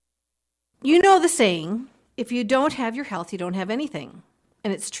You know the saying, if you don't have your health, you don't have anything.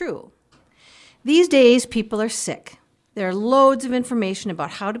 And it's true. These days, people are sick. There are loads of information about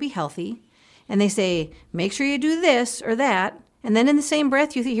how to be healthy, and they say, make sure you do this or that, and then in the same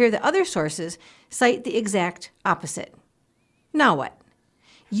breath, you hear the other sources cite the exact opposite. Now what?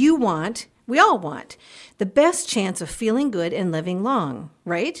 We all want, the best chance of feeling good and living long,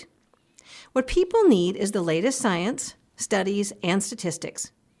 right? What people need is the latest science, studies, and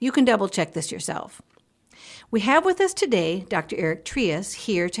statistics. You can double check this yourself. We have with us today Dr. Eric Trias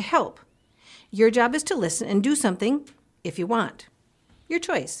here to help. Your job is to listen and do something if you want. Your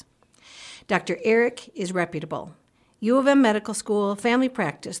choice. Dr. Eric is reputable. U of M Medical School, family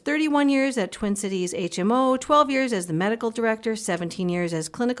practice, 31 years at Twin Cities HMO, 12 years as the medical director, 17 years as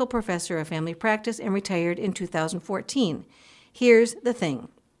clinical professor of family practice, and retired in 2014. Here's the thing.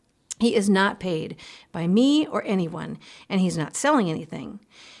 He is not paid by me or anyone, and he's not selling anything.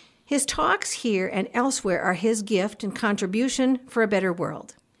 His talks here and elsewhere are his gift and contribution for a better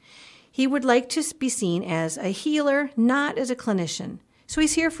world. He would like to be seen as a healer, not as a clinician. So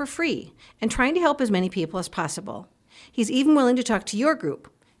he's here for free and trying to help as many people as possible. He's even willing to talk to your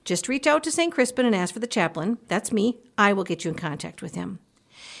group. Just reach out to St. Crispin and ask for the chaplain. That's me. I will get you in contact with him.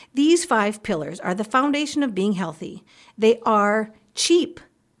 These 5 pillars are the foundation of being healthy. They are cheap,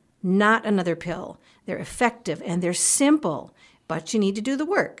 not another pill. They're effective and they're simple, but you need to do the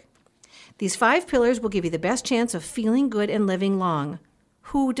work. These 5 pillars will give you the best chance of feeling good and living long.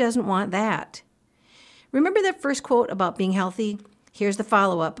 Who doesn't want that? Remember that first quote about being healthy? Here's the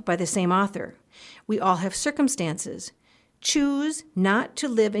follow-up by the same author. We all have circumstances. Choose not to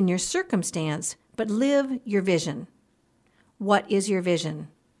live in your circumstance, but live your vision. What is your vision?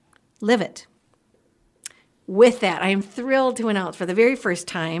 Live it. With that, I am thrilled to announce for the very first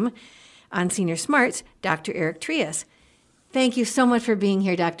time on Senior Smarts, Dr. Eric Trias. Thank you so much for being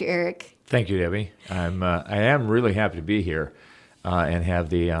here, Dr. Eric. Thank you, Debbie. I am really happy to be here and have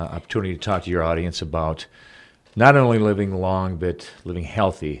the opportunity to talk to your audience about not only living long, but living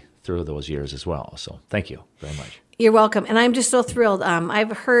healthy through those years as well. So thank you very much. You're welcome. And I'm just so thrilled.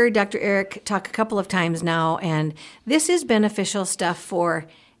 I've heard Dr. Eric talk a couple of times now, and this is beneficial stuff for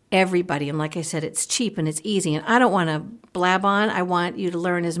everybody. And like I said, it's cheap and it's easy. And I don't want to blab on. I want you to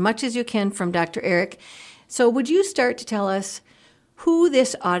learn as much as you can from Dr. Eric. So would you start to tell us who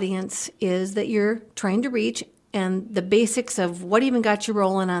this audience is that you're trying to reach and the basics of what even got you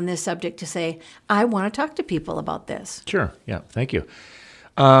rolling on this subject to say, I want to talk to people about this? Sure. Yeah. Thank you.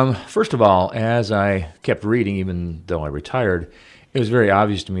 First of all, as I kept reading, even though I retired, it was very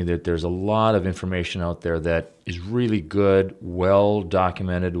obvious to me that there's a lot of information out there that is really good, well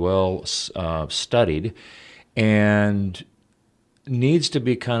documented, well studied, and needs to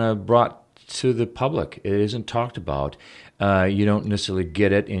be kind of brought to the public. It isn't talked about. You don't necessarily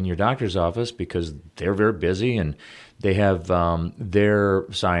get it in your doctor's office because they're very busy and they have their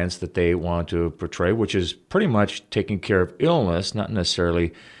science that they want to portray, which is pretty much taking care of illness, not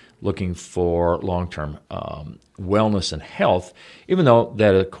necessarily looking for long-term wellness and health, even though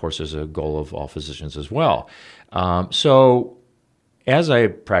that, of course, is a goal of all physicians as well. So as I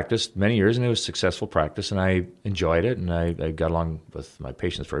practiced many years, and it was a successful practice, and I enjoyed it, and I got along with my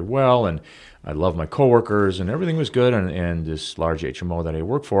patients very well, and I loved my coworkers, and everything was good, and this large HMO that I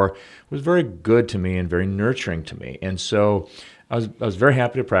worked for was very good to me and very nurturing to me. And so I was very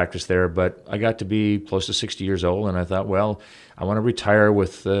happy to practice there, but I got to be close to 60 years old, and I thought, well, I want to retire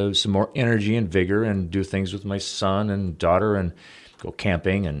with some more energy and vigor and do things with my son and daughter and go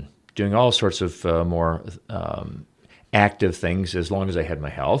camping and doing all sorts of more active things as long as I had my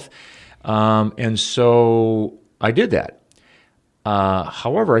health. And so I did that.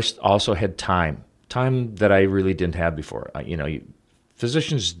 However, I also had time that I really didn't have before.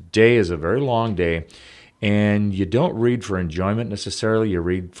 Physician's day is a very long day, and you don't read for enjoyment necessarily. You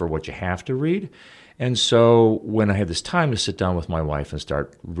read for what you have to read. And so when I had this time to sit down with my wife and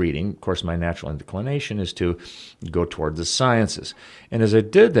start reading, of course, my natural inclination is to go toward the sciences. And as I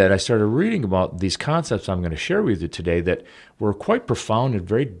did that, I started reading about these concepts I'm going to share with you today that were quite profound and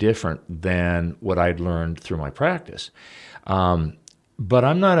very different than what I'd learned through my practice. But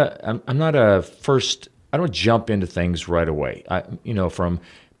I don't jump into things right away. From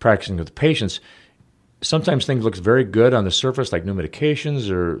practicing with the patients, sometimes things look very good on the surface, like new medications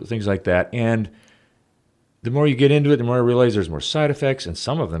or things like that. And the more you get into it, the more I realize there's more side effects, and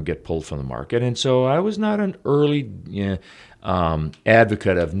some of them get pulled from the market. And so I was not an early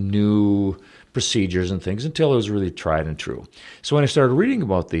advocate of new procedures and things until it was really tried and true. So when I started reading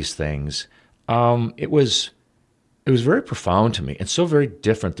about these things, it was very profound to me and so very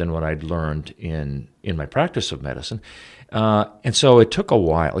different than what I'd learned in my practice of medicine. And so it took a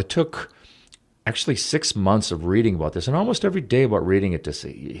while. It took actually 6 months of reading about this, and almost every day about reading it to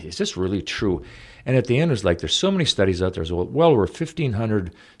see, is this really true? And at the end, it's like there's so many studies out there. There's well over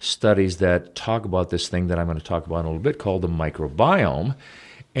 1,500 studies that talk about this thing that I'm going to talk about in a little bit called the microbiome.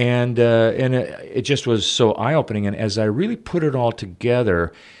 And it just was so eye-opening. And as I really put it all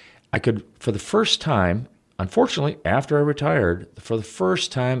together, I could, for the first time, unfortunately, after I retired, for the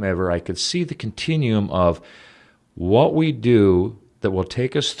first time ever, I could see the continuum of what we do that will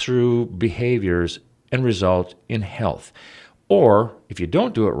take us through behaviors and result in health. Or, if you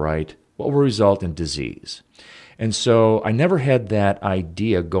don't do it right, what will result in disease. And so I never had that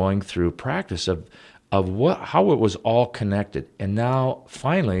idea going through practice of how it was all connected. And now,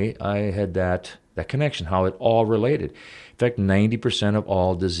 finally, I had that connection, how it all related. In fact, 90% of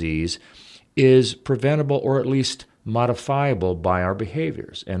all disease is preventable or at least modifiable by our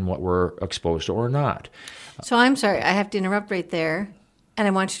behaviors and what we're exposed to or not. So I'm sorry, I have to interrupt right there, and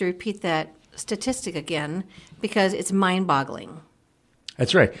I want you to repeat that statistic again because it's mind-boggling.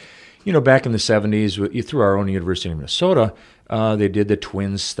 That's right. You know, back in the 70s, through our own University of Minnesota, they did the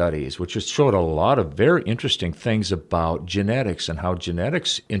twins studies, which just showed a lot of very interesting things about genetics and how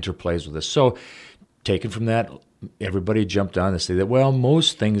genetics interplays with us. So taken from that, everybody jumped on to say that, well,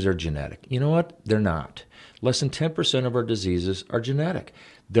 most things are genetic. You know what? They're not. Less than 10% of our diseases are genetic.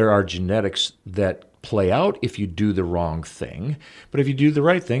 There are genetics that play out if you do the wrong thing, but if you do the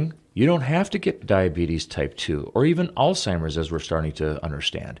right thing, you don't have to get diabetes type 2 or even Alzheimer's, as we're starting to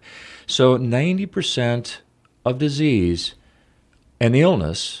understand. So 90% of disease and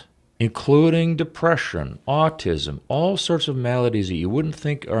illness, including depression, autism, all sorts of maladies that you wouldn't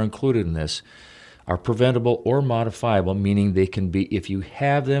think are included in this, are preventable or modifiable, meaning they can be, if you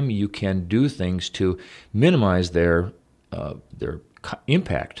have them, you can do things to minimize their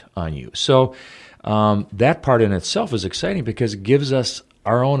impact on you. So that part in itself is exciting because it gives us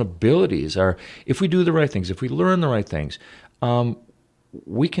our own abilities. If we do the right things, if we learn the right things,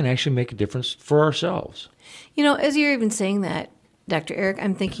 we can actually make a difference for ourselves. You know, as you're even saying that, Dr. Eric,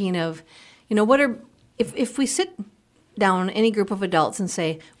 I'm thinking of, if we sit down any group of adults and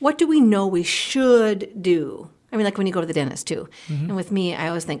say, what do we know we should do? I mean, like when you go to the dentist, too. Mm-hmm. And with me, I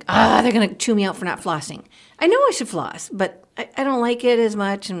always think, they're going to chew me out for not flossing. I know I should floss, but I don't like it as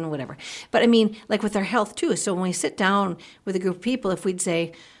much and whatever. But I mean, like with our health, too. So when we sit down with a group of people, if we'd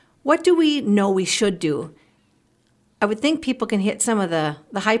say, what do we know we should do? I would think people can hit some of the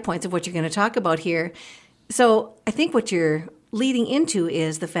high points of what you're going to talk about here. So I think what you're leading into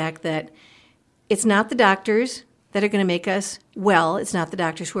is the fact that it's not the doctors that are going to make us well. It's not the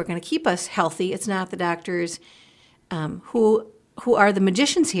doctors who are going to keep us healthy. It's not the doctors who are the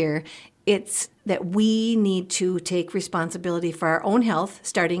magicians here. It's that we need to take responsibility for our own health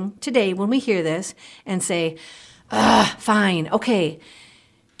starting today when we hear this and say, fine, okay,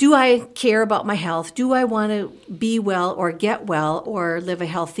 do I care about my health? Do I want to be well or get well or live a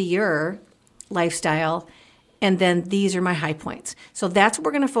healthier lifestyle? And then these are my high points. So that's what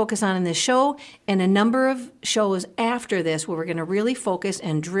we're going to focus on in this show and a number of shows after this where we're going to really focus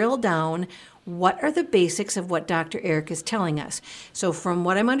and drill down what are the basics of what Dr. Eric is telling us. So from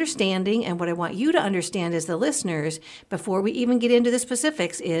what I'm understanding and what I want you to understand as the listeners before we even get into the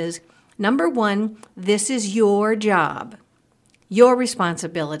specifics is, number one, this is your job, your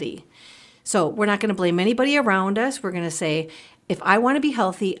responsibility. So we're not going to blame anybody around us. We're going to say, if I want to be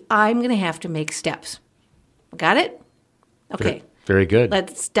healthy, I'm going to have to make steps. Got it? Okay. Very good.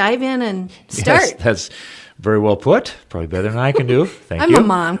 Let's dive in and start. Yes, that's very well put. Probably better than I can do. Thank you. I'm a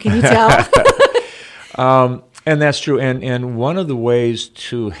mom. Can you tell? And that's true. And one of the ways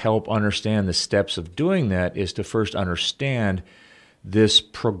to help understand the steps of doing that is to first understand this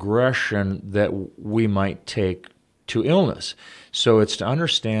progression that we might take to illness. So it's to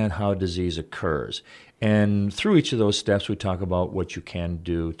understand how disease occurs. And through each of those steps, we talk about what you can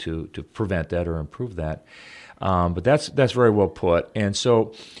do to prevent that or improve that. But that's very well put. And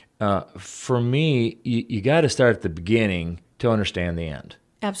so for me, you got to start at the beginning to understand the end.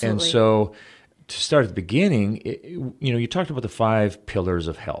 Absolutely. And so to start at the beginning, you talked about the 5 pillars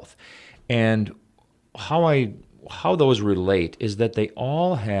of health. And how those relate is that they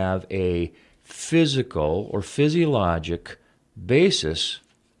all have a physical or physiologic basis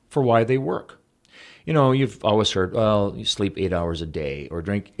for why they work. You've always heard, well, you sleep 8 hours a day or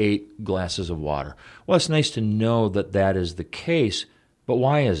drink 8 glasses of water. Well, it's nice to know that that is the case, but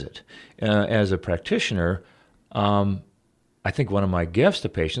why is it? As a practitioner, I think one of my gifts to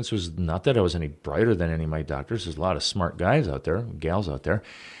patients was not that I was any brighter than any of my doctors. There's a lot of smart guys out there, gals out there.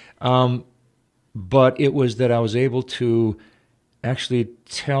 But it was that I was able to actually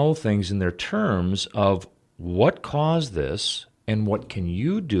tell things in their terms of what caused this and what can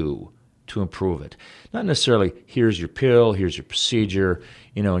you do to improve it. Not necessarily, here's your pill, here's your procedure,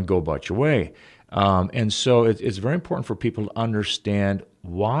 and go about your way. And so it's very important for people to understand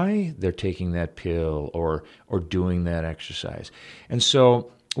why they're taking that pill or doing that exercise. And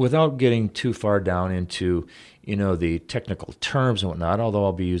so without getting too far down into, the technical terms and whatnot, although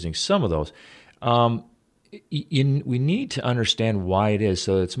I'll be using some of those, we need to understand why it is.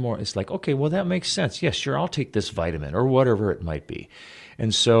 So it's like, okay, well, that makes sense. Yes, sure, I'll take this vitamin or whatever it might be.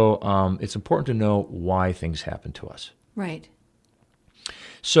 And so it's important to know why things happen to us. Right.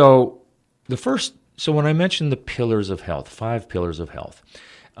 So when I mentioned the pillars of health, 5 pillars of health,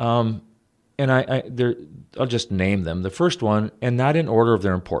 and I'll just name them. The first one, and not in order of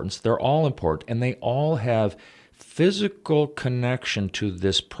their importance, they're all important, and they all have physical connection to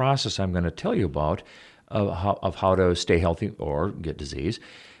this process I'm going to tell you about of how to stay healthy or get disease.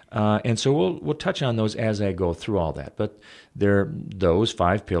 And so we'll touch on those as I go through all that. But those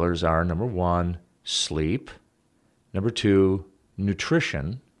 5 pillars are, number 1, sleep; number 2,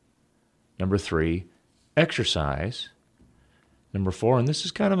 nutrition; number 3, exercise; number 4, and this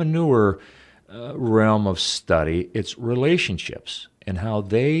is kind of a newer realm of study, it's relationships and how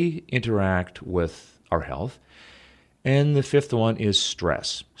they interact with our health. And the 5th one is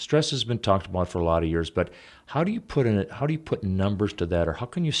stress. Stress has been talked about for a lot of years, but how do you put numbers to that, or how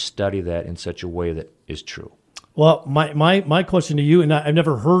can you study that in such a way that is true? Well, my question to you, and I've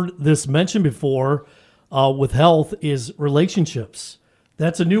never heard this mentioned before with health, is relationships.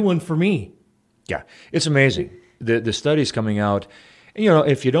 That's a new one for me. Yeah, it's amazing. The studies coming out,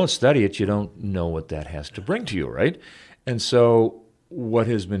 if you don't study it, you don't know what that has to bring to you, right? And so what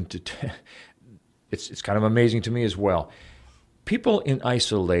has been, it's kind of amazing to me as well. People in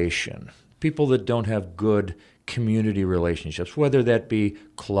isolation, people that don't have good community relationships, whether that be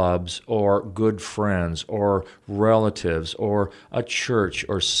clubs or good friends or relatives or a church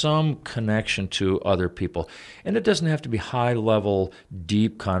or some connection to other people. And it doesn't have to be high-level,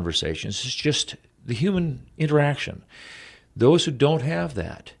 deep conversations. It's just the human interaction. Those who don't have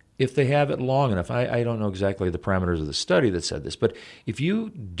that, if they have it long enough, I don't know exactly the parameters of the study that said this, but if you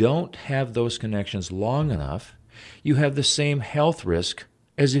don't have those connections long enough, you have the same health risk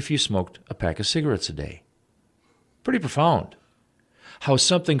as if you smoked a pack of cigarettes a day. Pretty profound. How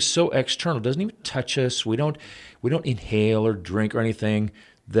something so external doesn't even touch us. We don't inhale or drink or anything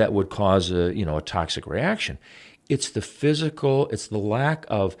that would cause a toxic reaction. It's the lack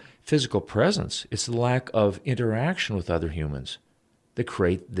of physical presence. It's the lack of interaction with other humans that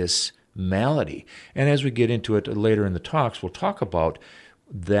create this malady. And as we get into it later in the talks, we'll talk about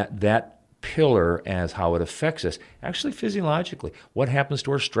that pillar as how it affects us, actually physiologically. What happens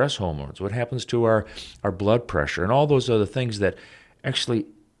to our stress hormones? What happens to our blood pressure? And all those other things that actually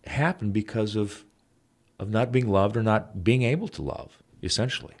happen because of not being loved or not being able to love,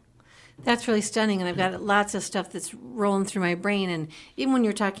 essentially. That's really stunning, and I've got lots of stuff that's rolling through my brain. And even when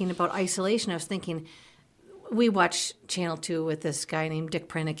you're talking about isolation, I was thinking, we watch Channel 2 with this guy named Dick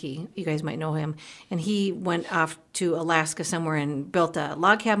Proenneke. You guys might know him. And he went off to Alaska somewhere and built a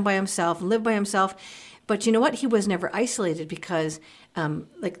log cabin by himself and lived by himself. But you know what? He was never isolated because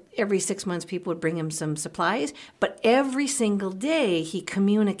every 6 months people would bring him some supplies. But every single day he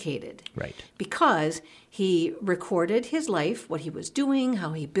communicated. Right. Because he recorded his life, what he was doing,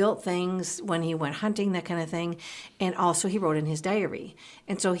 how he built things, when he went hunting, that kind of thing. And also he wrote in his diary.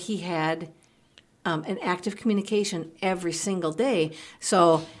 And so he had an active communication every single day.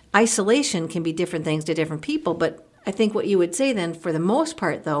 So isolation can be different things to different people. But I think what you would say then, for the most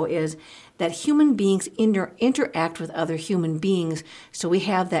part, though, is that human beings interact with other human beings, so we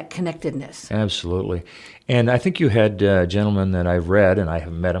have that connectedness. Absolutely. And I think you had a gentleman that I've read, and I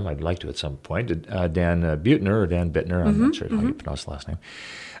haven't met him, I'd like to at some point, Dan Buettner, or Dan Bittner, I'm not sure how you pronounce the last name.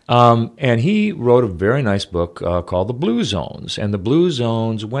 And he wrote a very nice book called The Blue Zones. And the Blue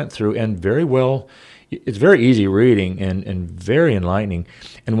Zones went through, and very well, it's very easy reading and very enlightening.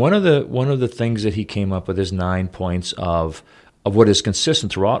 And one of the things that he came up with is 9 points of what is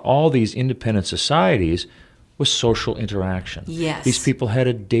consistent throughout all these independent societies was social interaction. Yes. These people had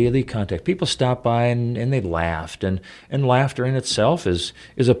a daily contact. People stopped by and they laughed. And laughter in itself is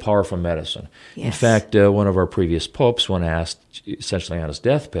a powerful medicine. Yes. In fact, one of our previous popes, when asked essentially on his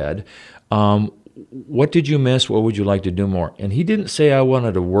deathbed, what did you miss? What would you like to do more? And he didn't say, I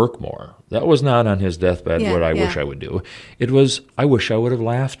wanted to work more. That was not on his deathbed what I wish I would do. It was, I wish I would have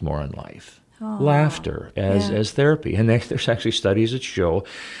laughed more in life. Laughter as therapy. And there's actually studies that show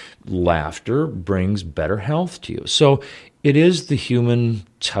laughter brings better health to you. So it is the human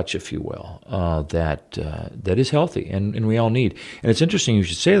touch, if you will, that is healthy and we all need. And it's interesting you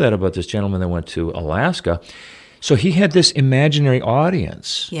should say that about this gentleman that went to Alaska. So he had this imaginary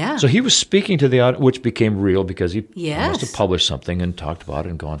audience. Yeah. So he was speaking to the audience, which became real because he Yes. must have published something and talked about it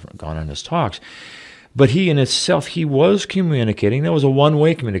and gone on his talks. But he in itself, he was communicating. That was a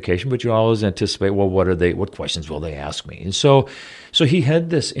one-way communication, but you always anticipate, well, what questions will they ask me? And so he had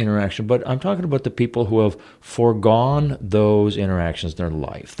this interaction, but I'm talking about the people who have foregone those interactions in their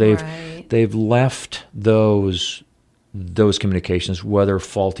life. Right. They've left those communications, whether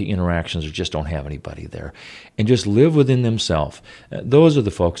faulty interactions or just don't have anybody there, and just live within themselves. Those are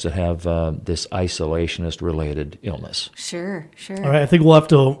the folks that have this isolationist-related illness. Sure. All right, I think we'll have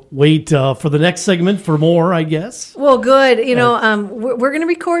to wait for the next segment for more, I guess. Well, good. We're going to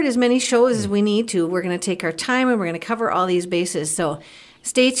record as many shows as we need to. We're going to take our time and we're going to cover all these bases. So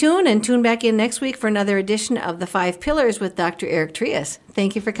stay tuned and tune back in next week for another edition of The 5 Pillars with Dr. Eric Trias.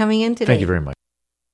 Thank you for coming in today. Thank you very much.